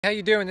How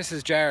you doing? This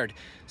is Jared.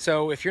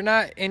 So if you're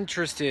not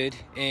interested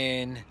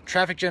in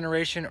traffic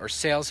generation or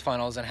sales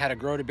funnels and how to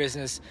grow the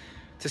business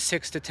to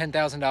 $6,000 to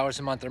 $10,000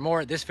 a month or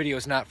more, this video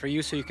is not for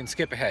you, so you can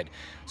skip ahead.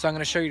 So I'm going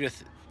to show you the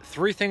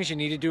three things you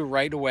need to do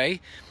right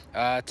away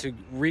to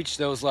reach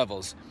those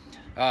levels.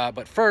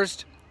 But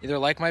first, either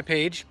like my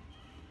page,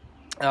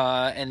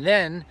 and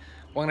then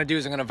what I'm going to do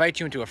is I'm going to invite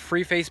you into a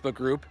free Facebook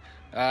group.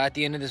 At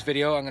the end of this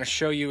video, I'm going to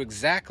show you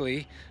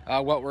exactly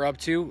what we're up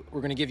to. We're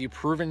going to give you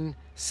proven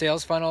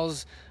sales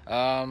funnels.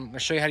 I'm going to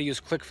show you how to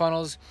use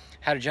Clickfunnels,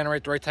 how to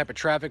generate the right type of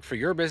traffic for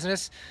your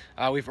business.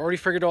 We've already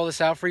figured all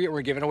this out for you.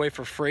 We're giving it away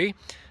for free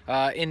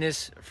in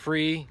this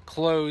free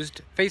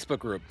closed Facebook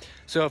group.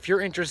 So if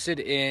you're interested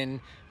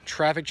in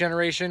traffic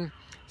generation,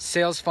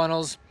 sales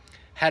funnels,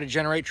 how to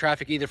generate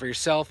traffic either for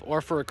yourself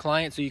or for a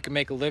client so you can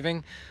make a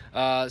living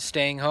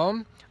staying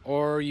home,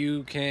 or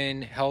you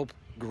can help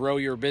grow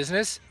your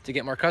business to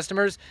get more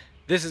customers,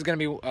 this is going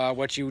to be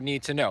what you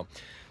need to know.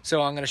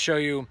 So I'm going to show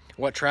you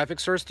what traffic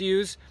source to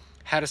use,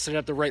 how to set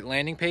up the right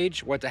landing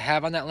page, what to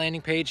have on that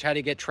landing page, how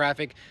to get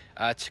traffic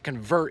to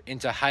convert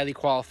into highly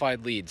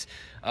qualified leads,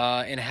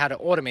 and how to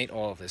automate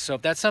all of this. So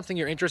if that's something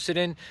you're interested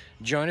in,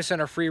 join us in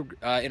our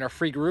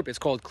free group. It's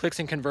called Clicks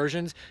and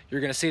Conversions.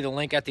 You're going to see the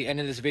link at the end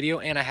of this video,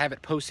 and I have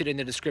it posted in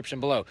the description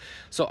below.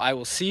 So I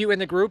will see you in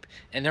the group,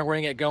 and then we're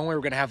going to get going. We're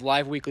going to have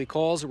live weekly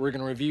calls. We're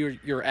going to review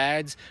your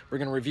ads. We're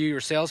going to review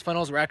your sales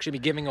funnels. We're actually be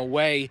giving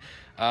away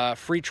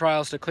free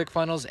trials to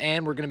Clickfunnels,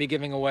 and we're going to be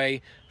giving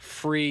away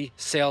free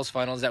sales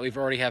funnels that we've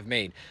already have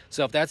made.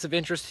 So if that's of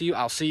interest to you,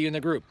 I'll see you in the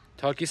group.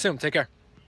 Talk to you soon. Take care.